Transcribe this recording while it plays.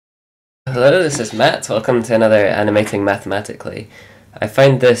Hello, this is Matt. Welcome to another Animating Mathematically. I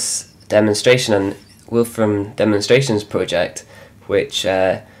found this demonstration on Wolfram Demonstrations project, which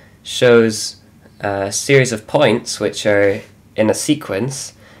shows a series of points which are in a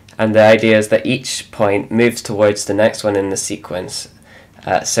sequence, and the idea is that each point moves towards the next one in the sequence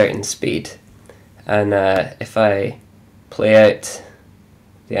at a certain speed. And if I play out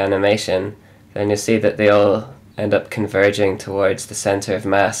the animation, then you'll see that they all end up converging towards the center of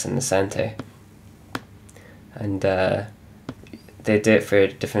mass in the center. And they do it for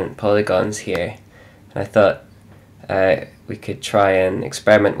different polygons here. And I thought we could try and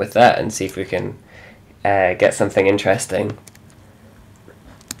experiment with that and see if we can get something interesting.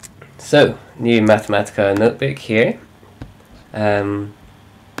 So, new Mathematica notebook here.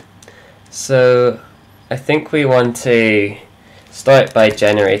 So I think we want to start by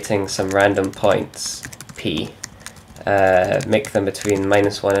generating some random points, p. Make them between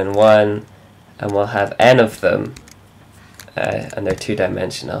 -1 and 1, and we'll have n of them, and they're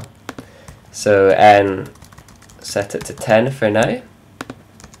two-dimensional. So n, set it to 10 for now.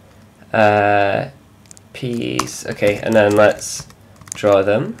 P's, okay, and then let's draw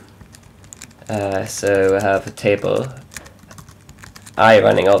them. So we'll have a table, I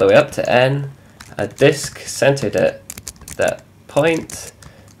running all the way up to n, a disk centered at that point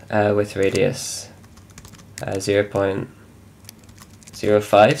with radius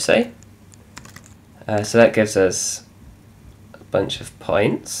 0.05, say. So that gives us a bunch of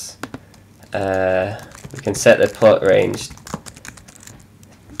points. We can set the plot range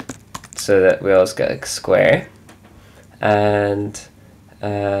so that we always get a square, and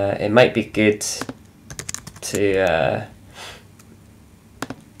it might be good to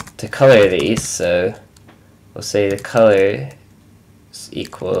color these. So we'll say the color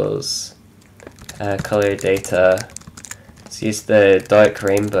equals color data. Let's use the dark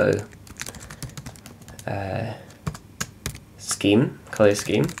rainbow color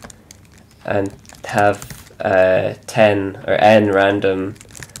scheme, and have 10 or n random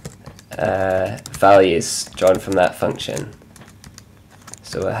values drawn from that function.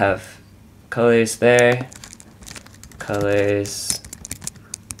 So we'll have colors there, colors.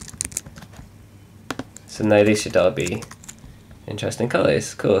 So now these should all be interesting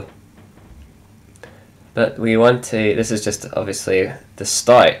colors. Cool. But we want to, this is just obviously the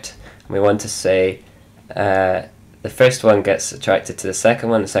start, and we want to say the first one gets attracted to the second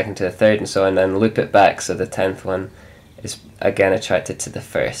one, the second to the third, and so on, and then loop it back so the 10th one is again attracted to the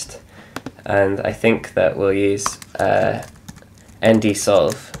first. And I think that we'll use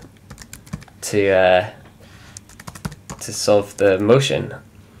ND-solve to solve the motion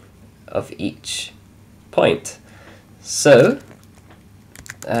of each point. So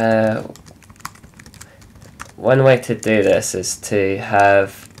one way to do this is to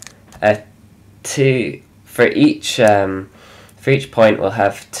have for each point we'll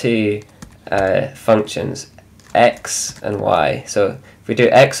have two functions, x and y. So if we do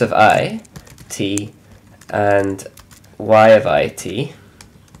x of I, t, and y of I, t,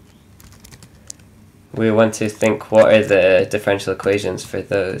 we want to think what are the differential equations for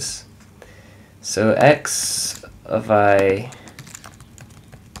those. So x of I,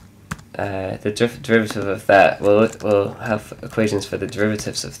 the derivative of that, we'll have equations for the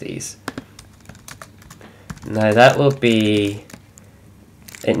derivatives of these. Now that will be,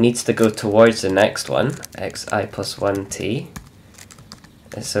 it needs to go towards the next one, xi plus 1t,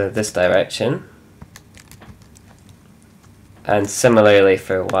 so this direction, and similarly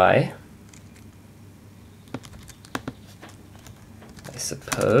for y, I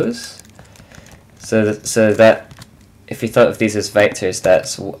suppose. So that, if you thought of these as vectors,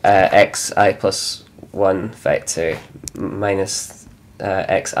 that's xi plus 1 vector minus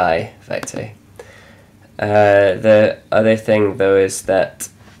xi vector. The other thing though is that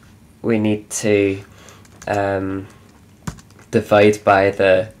we need to divide by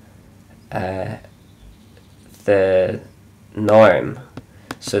the norm,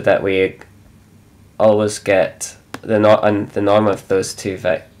 so that we always get the norm of those two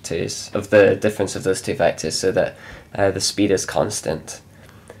vectors, of the difference of those two vectors, so that the speed is constant.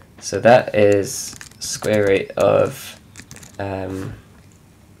 So that is square root of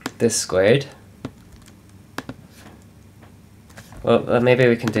this squared. Well, maybe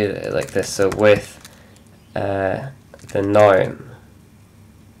we can do it like this. So with the norm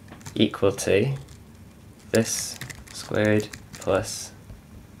equal to this squared plus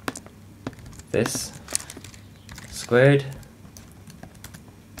this squared.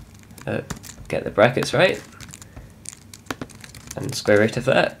 Get the brackets right, and square root of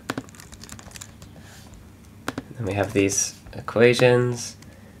that. And we have these equations,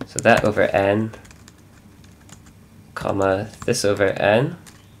 So that over n, comma, this over n.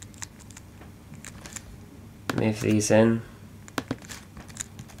 Move these in.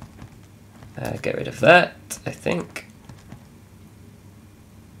 Get rid of that, I think.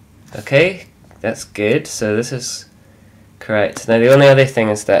 Okay, that's good. So this is correct. Now the only other thing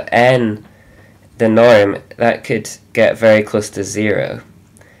is that n, the norm, that could get very close to 0,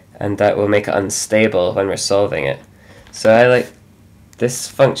 and that will make it unstable when we're solving it. So I like this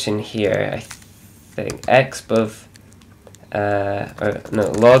function here, I think, x above, or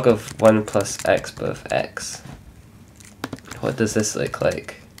no, log of 1 plus x above x. What does this look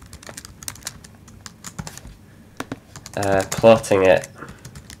like? Plotting it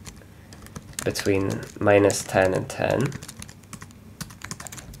between -10 and 10.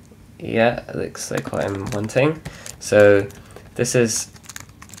 Yeah, it looks like what I'm wanting. So this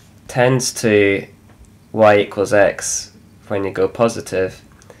tends to y equals x when you go positive,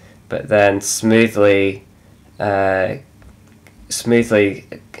 but then smoothly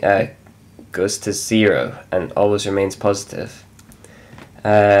goes to 0 and always remains positive,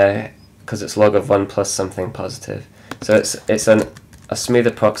 because it's log of 1 plus something positive. So it's a smooth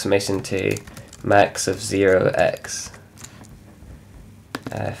approximation to max of 0x.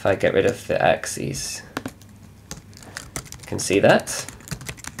 If I get rid of the axes, you can see that.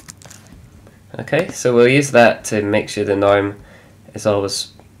 Okay, so we'll use that to make sure the norm is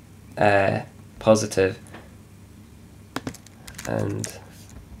always positive. And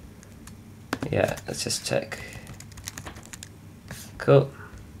yeah, let's just check. Cool.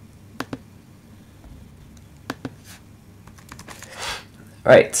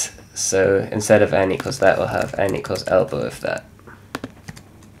 Right, so instead of n equals that, we'll have n equals elbow of that.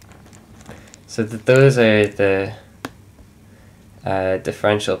 So those are the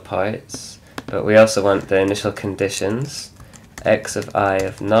differential parts, but we also want the initial conditions. X of I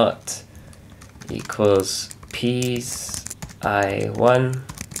of naught equals P's I1.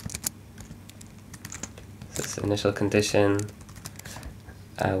 So it's the initial condition.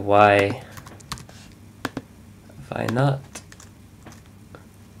 Y of I naught.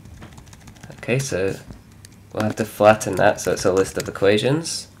 Okay, so we'll have to flatten that so it's a list of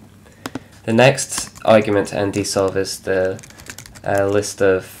equations. The next argument to ND-solve is the list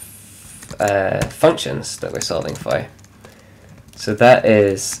of functions that we're solving for. So that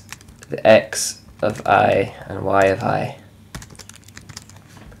is the x of I and y of I.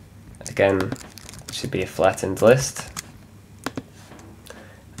 Again, it should be a flattened list.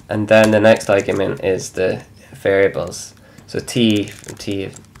 And then the next argument is the variables. So t from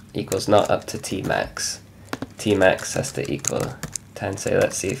t equals not up to t max. T max has to equal 10. So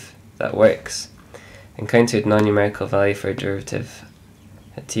let's see if that works. Encountered non-numerical value for a derivative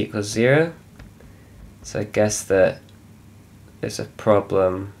at t equals 0. So I guess that there's a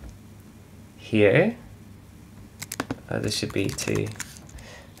problem here. This should be 2.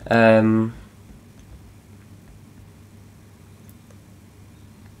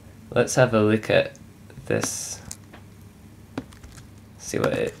 Let's have a look at this, see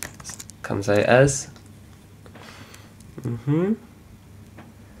what it comes out as.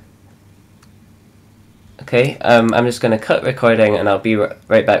 Okay, I'm just going to cut recording and I'll be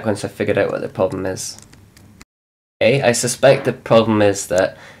right back once I've figured out what the problem is. Okay, I suspect the problem is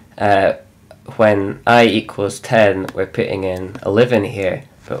that when I equals 10, we're putting in 11 here,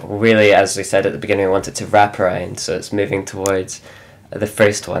 but really, as we said at the beginning, we want it to wrap around, so it's moving towards the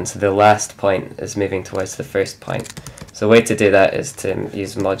first one, so the last point is moving towards the first point. So the way to do that is to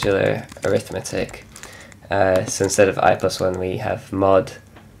use modular arithmetic. So instead of I plus 1, we have mod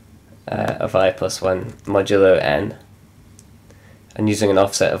of I plus 1 modulo n, and using an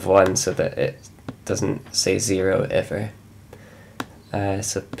offset of 1 so that it doesn't say 0 ever.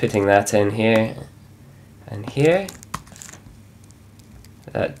 So putting that in here and here,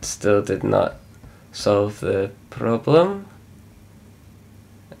 that still did not solve the problem.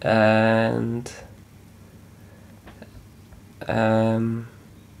 And I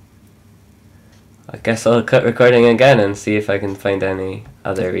guess I'll cut recording again and see if I can find any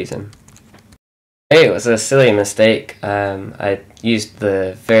other reason. Okay, it was a silly mistake. I used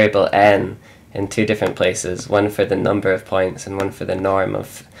the variable n in 2 different places, one for the number of points and one for the norm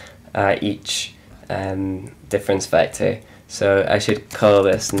of each difference vector. So I should call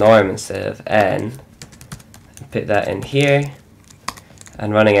this norm instead of n, and put that in here,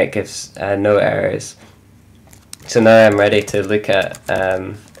 and running it gives no errors. So now I'm ready to look at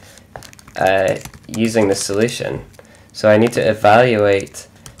using the solution. So I need to evaluate,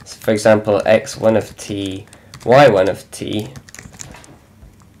 for example, x1 of t, y1 of t,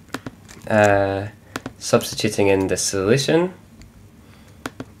 substituting in the solution.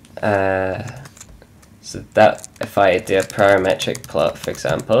 So that if I do a parametric plot, for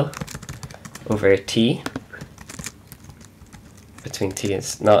example, over t, between t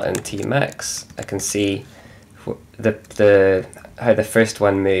is not and t max, I can see how the first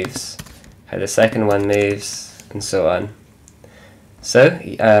one moves, how the second one moves, and so on. So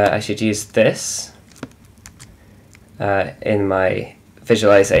I should use this in my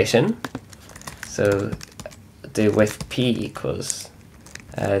visualization. So do with p equals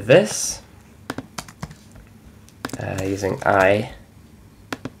this, using I,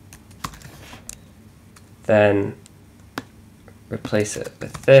 then replace it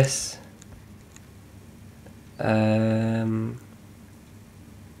with this.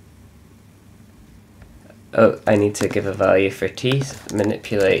 Oh, I need to give a value for t,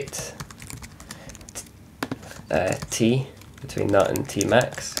 manipulate t between not and t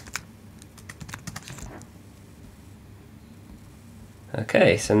max.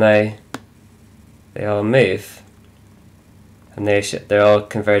 Okay, so now they all move, and they're all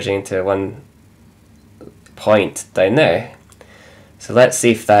converging to one point down there. So let's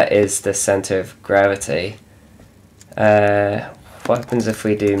see if that is the center of gravity. What happens if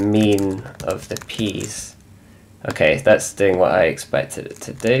we do mean of the p's? Okay, that's doing what I expected it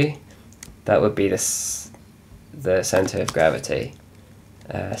to do. That would be the center of gravity.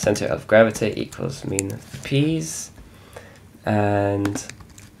 Center of gravity equals mean of p's. And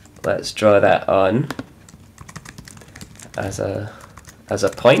let's draw that on as a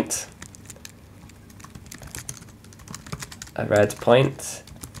point, a red point,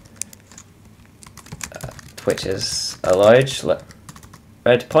 which is a large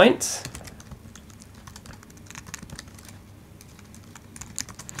red point.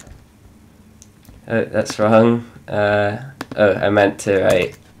 Oh, that's wrong. Oh, I meant to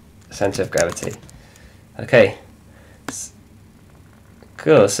write center of gravity. Okay.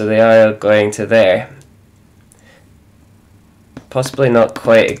 Cool, so they are going to there. Possibly not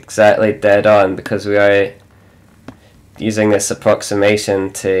quite exactly dead on, because we are using this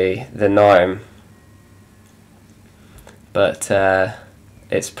approximation to the norm, but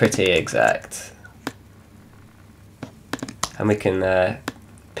it's pretty exact. And we can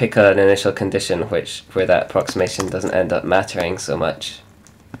pick an initial condition where that approximation doesn't end up mattering so much.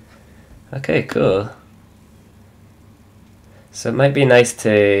 Okay, cool. So it might be nice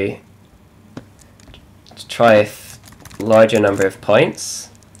to try a larger number of points.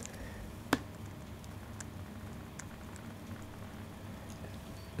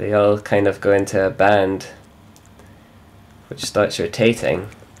 They all kind of go into a band which starts rotating.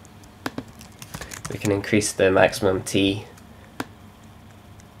 We can increase the maximum t.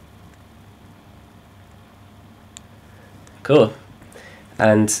 Cool.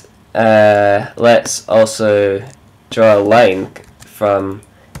 And let's also draw a line from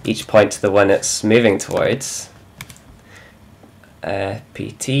each point to the one it's moving towards.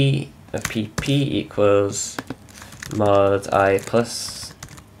 pt of pp equals mod I plus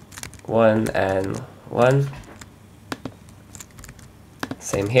 1 and 1.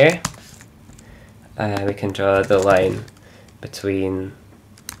 Same here. We can draw the line between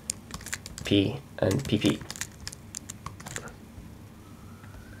p and pp.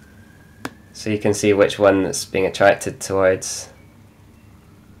 So you can see which one it's being attracted towards.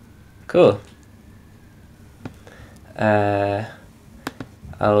 Cool. I'll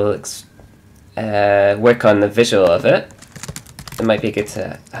work on the visual of it. It might be good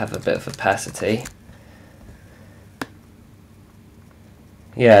to have a bit of opacity.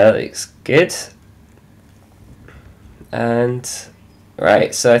 Yeah, that looks good. And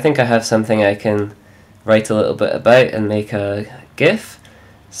right, so I think I have something I can write a little bit about and make a GIF.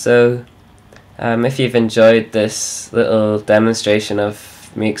 So if you've enjoyed this little demonstration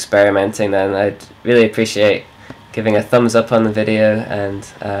of me experimenting, then I'd really appreciate giving a thumbs up on the video and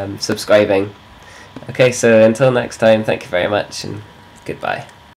subscribing. Okay, so until next time, thank you very much and goodbye.